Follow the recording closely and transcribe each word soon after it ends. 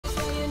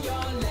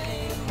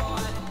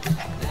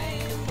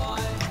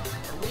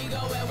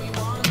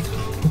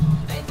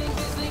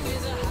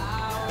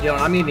Yo,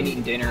 I'm even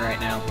eating dinner right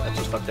now. That's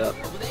just fucked up.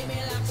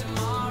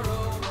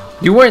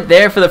 You weren't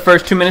there for the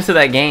first 2 minutes of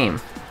that game.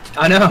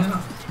 I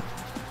know.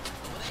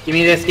 Give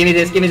me this, give me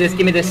this, give me this,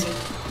 give me this.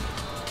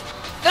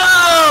 No!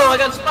 I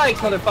got spikes,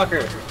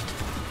 motherfucker.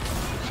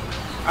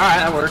 Alright,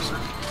 that works.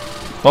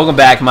 Welcome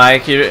back,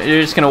 Mike. You're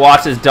just gonna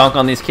watch this dunk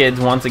on these kids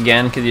once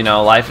again, because you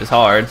know life is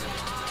hard.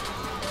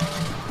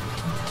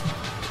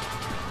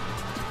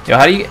 Yo,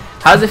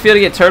 how does it feel to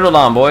get turtled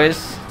on,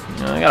 boys?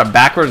 You know, I got a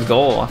backwards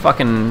goal. I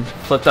fucking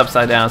flipped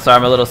upside down. Sorry,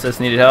 my little sis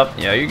needed help.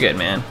 Yo, you're good,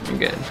 man. You're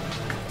good.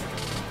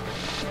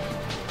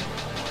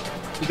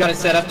 You got it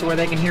set up to where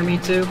they can hear me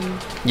too?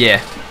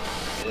 Yeah.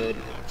 Good.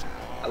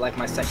 I like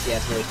my sexy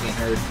ass voice being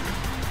heard.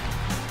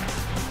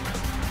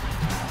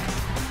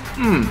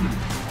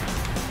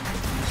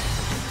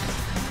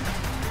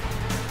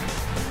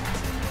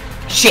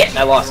 Shit,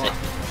 I lost it.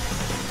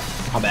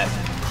 How bad?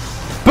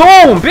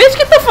 Boom! Bitch,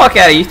 get the fuck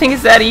out of here. You think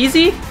it's that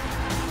easy?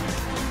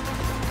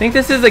 Think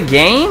this is a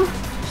game?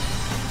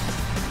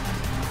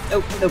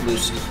 Oh, no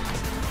boost.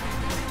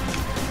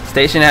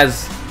 Station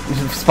has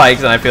spikes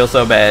and I feel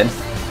so bad.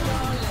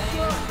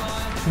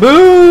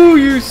 Boo!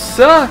 You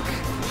suck!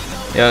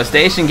 Yo,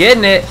 Station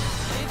getting it.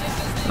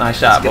 Nice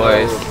shot,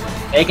 boys.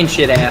 Making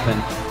shit happen.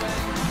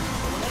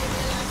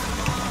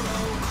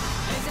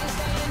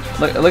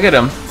 Look at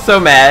him. So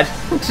mad.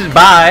 Just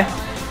bye.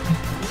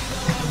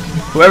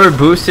 Whoever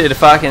boosted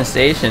fucking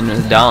Station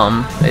was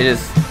dumb. They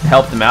just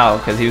helped him out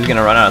because he was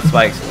gonna run out of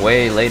spikes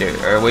way later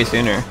or way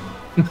sooner.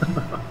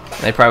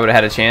 They probably would have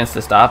had a chance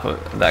to stop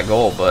that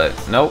goal, but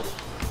nope.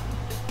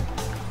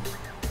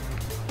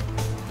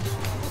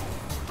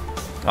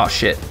 Oh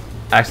shit!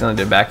 Accidentally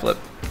did a backflip.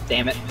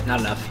 Damn it! Not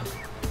enough.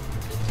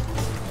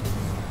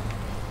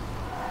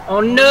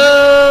 Oh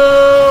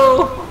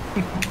no!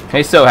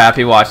 He's so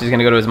happy. Watch, he's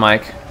gonna go to his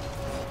mic.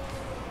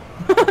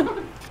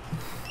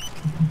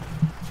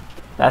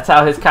 That's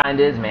how his kind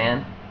is,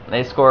 man.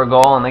 They score a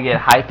goal and they get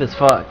hype as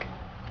fuck.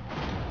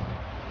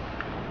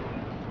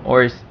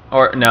 Or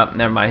no,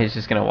 never mind. He's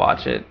just gonna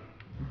watch it.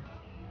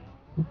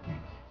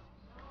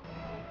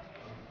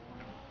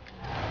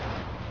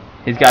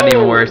 He's got it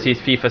even worse. He's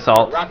FIFA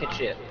salt. Rocket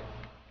ship,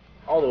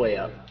 all the way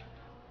up.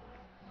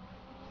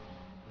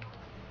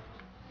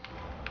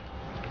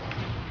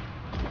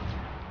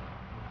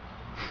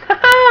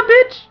 Haha,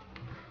 bitch.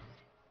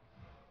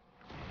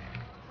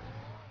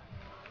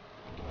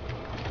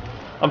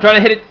 I'm trying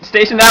to hit it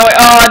Station that way.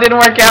 Oh, it didn't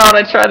work out.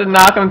 I tried to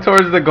knock him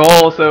towards the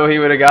goal so he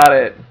would have got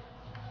it.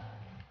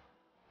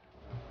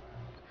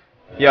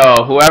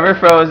 Yo, whoever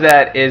froze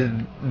that is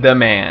the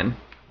man.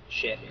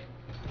 Shit.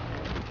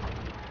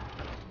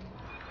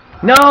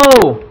 No!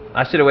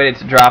 I should have waited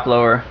to drop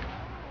lower.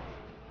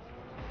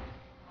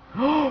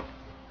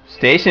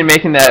 Station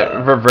making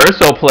that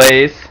reversal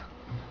plays.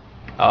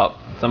 Oh,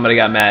 somebody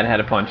got mad and had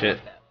to punch it.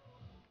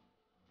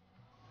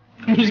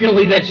 I'm just gonna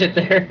leave that shit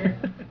there.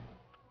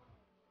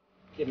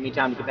 Giving me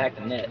time to get back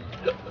to the net.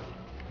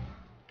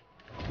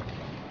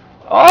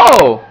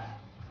 Oh!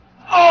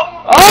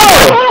 Oh!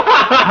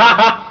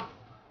 Oh!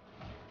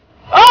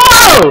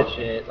 Oh!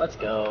 Shit, let's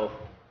go.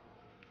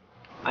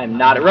 I'm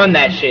not run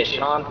that shit,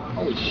 Sean.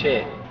 Holy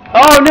shit.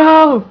 Oh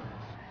no!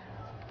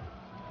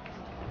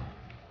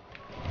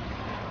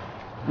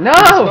 No!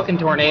 It's a fucking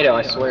tornado,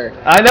 I swear.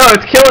 I know,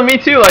 it's killing me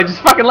too. Like,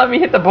 just fucking let me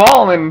hit the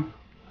ball and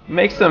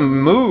make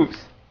some moves.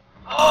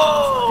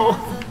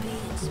 Oh!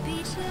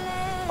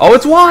 Oh,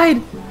 it's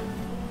wide!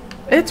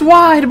 It's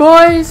wide,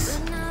 boys!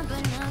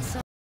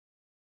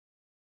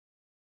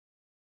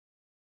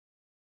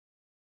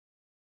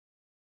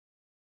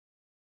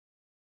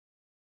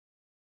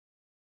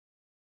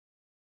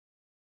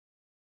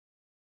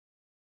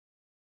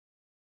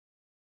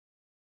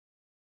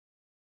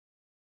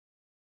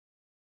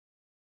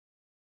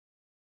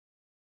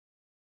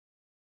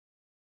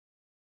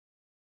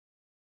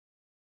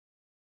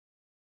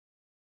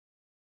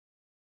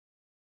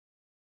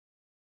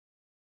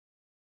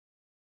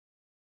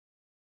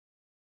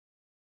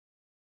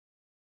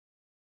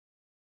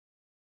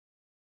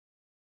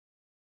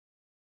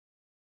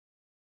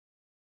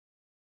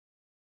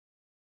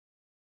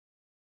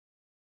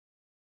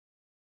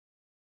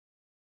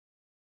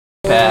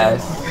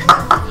 Pass.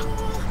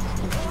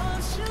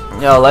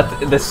 Yo,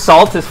 the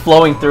salt is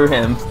flowing through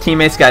him.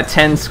 Teammates got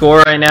 10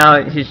 score right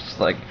now. He's just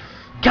like,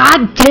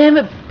 God damn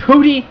it,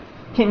 Pooty!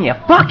 Can you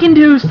fucking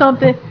do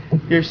something?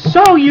 You're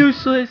so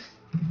useless.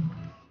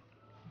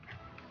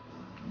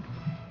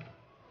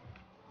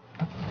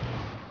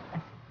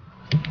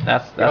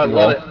 That's I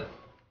low. love it.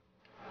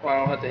 Well, I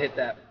don't have to hit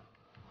that.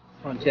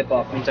 On tip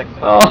off. Means I can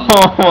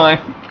Oh my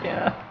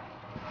god.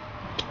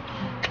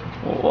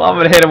 Well, I'm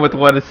gonna hit him with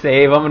what a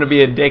save. I'm gonna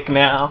be a dick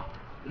now.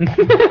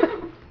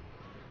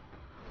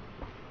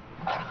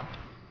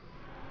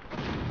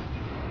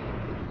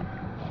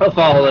 I'll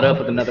follow it up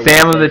with another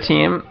Sam one. of the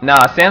team?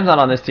 Nah, Sam's not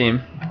on this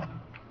team.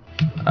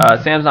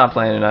 Sam's not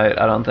playing tonight,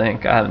 I don't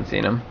think. I haven't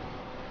seen him.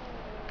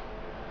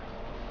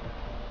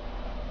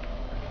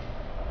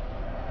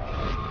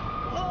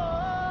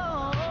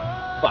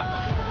 Fuck.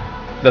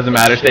 Doesn't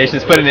matter.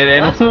 Station's putting it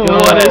in. Let's go.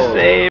 What a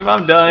save!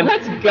 I'm done.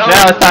 Let's go.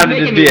 Now it's time to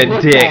You're just be making me a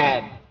look dick.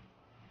 bad.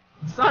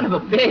 Son of a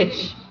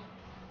bitch.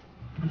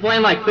 I'm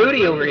playing like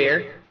Foodie over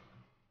here.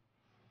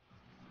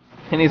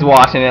 And he's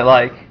watching it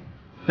like,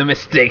 the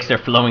mistakes are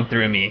flowing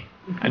through me.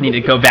 I need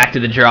to go back to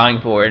the drawing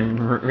board and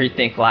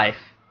rethink life.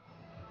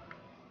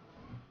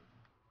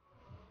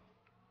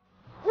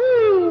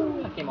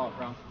 Woo! That came off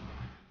wrong.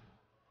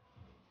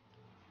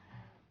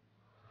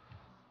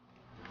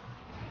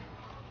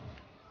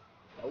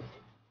 Nope.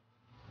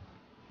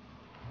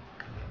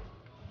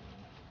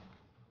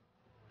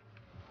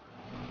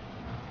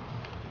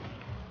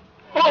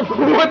 Oh,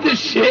 what the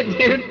shit,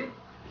 dude?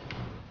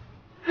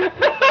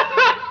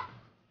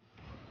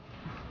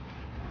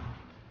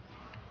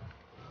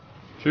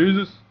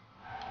 Jesus.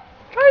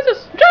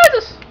 Jesus.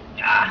 Jesus.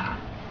 Ah.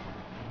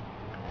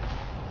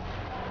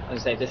 I was gonna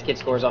say, if this kid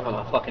scores off of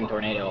a fucking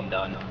tornado, I'm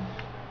done.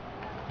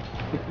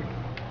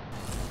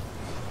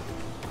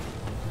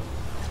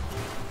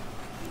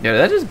 Yeah, did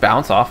that just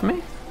bounce off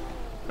me?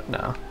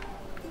 No.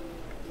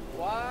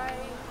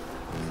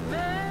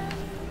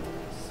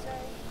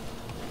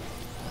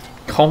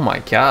 Oh my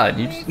god,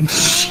 you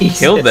just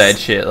killed that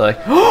shit, like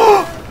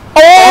oh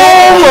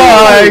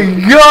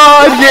my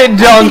god, get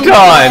dunked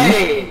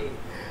on!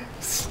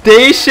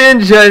 Station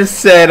just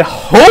said,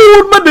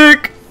 hold my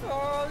dick!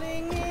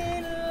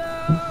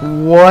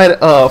 What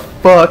a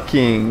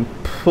fucking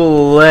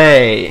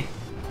play.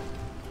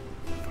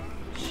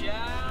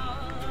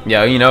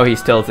 Yo, you know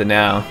he's tilted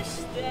now.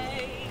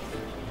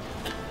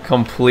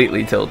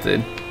 Completely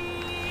tilted.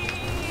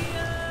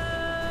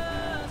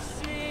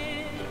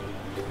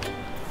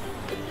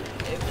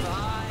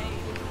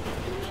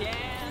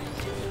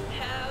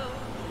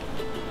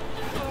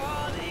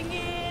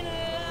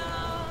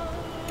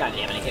 God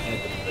damn it, it hit me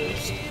with the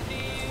boost.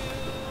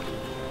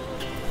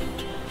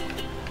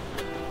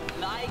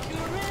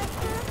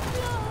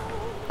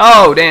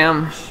 Oh,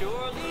 damn.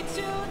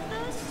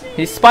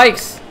 He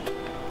spikes.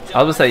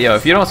 I was gonna say, yo,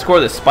 if you don't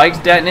score the spikes,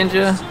 Dat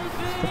Ninja,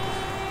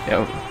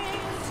 yo,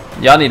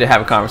 y'all need to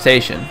have a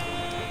conversation.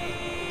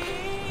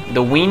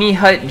 The Weenie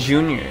Hut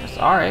Juniors.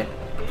 Alright.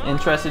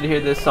 Interested to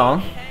hear this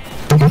song.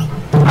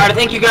 Alright, I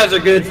think you guys are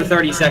good for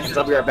 30 seconds.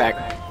 I'll be right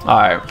back.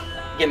 Alright.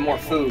 Get more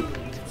food.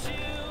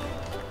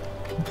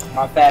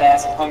 My fat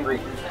ass is hungry.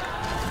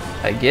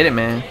 I get it,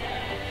 man.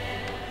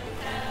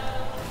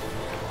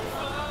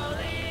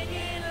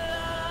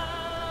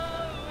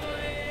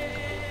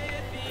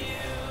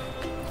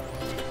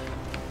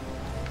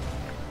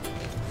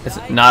 It's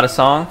not a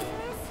song?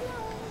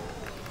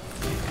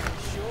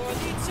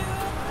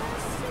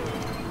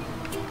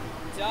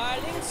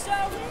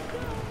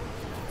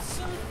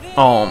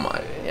 Oh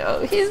my,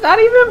 yo, he's not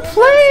even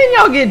playing,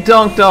 y'all get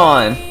dunked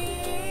on.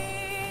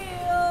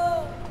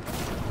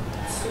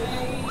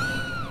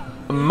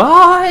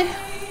 My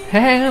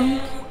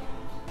hand,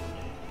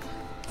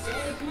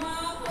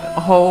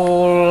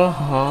 whole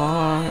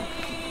heart.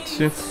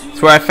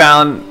 It's where I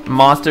found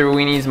Monster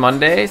Weenies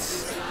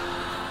Mondays.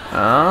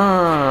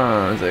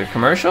 Oh, is it a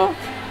commercial?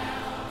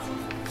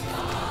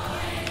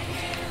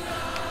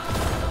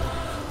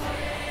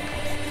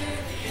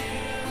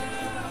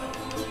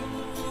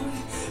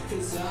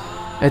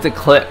 It's a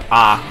clip.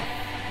 Ah.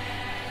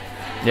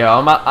 Yo,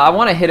 I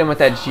want to hit him with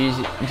that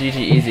GG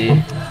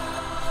Easy.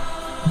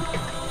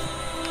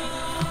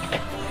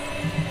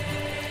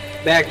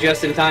 Back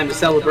just in time to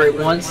celebrate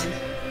once.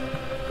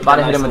 About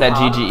to hit him with that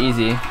GG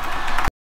Easy.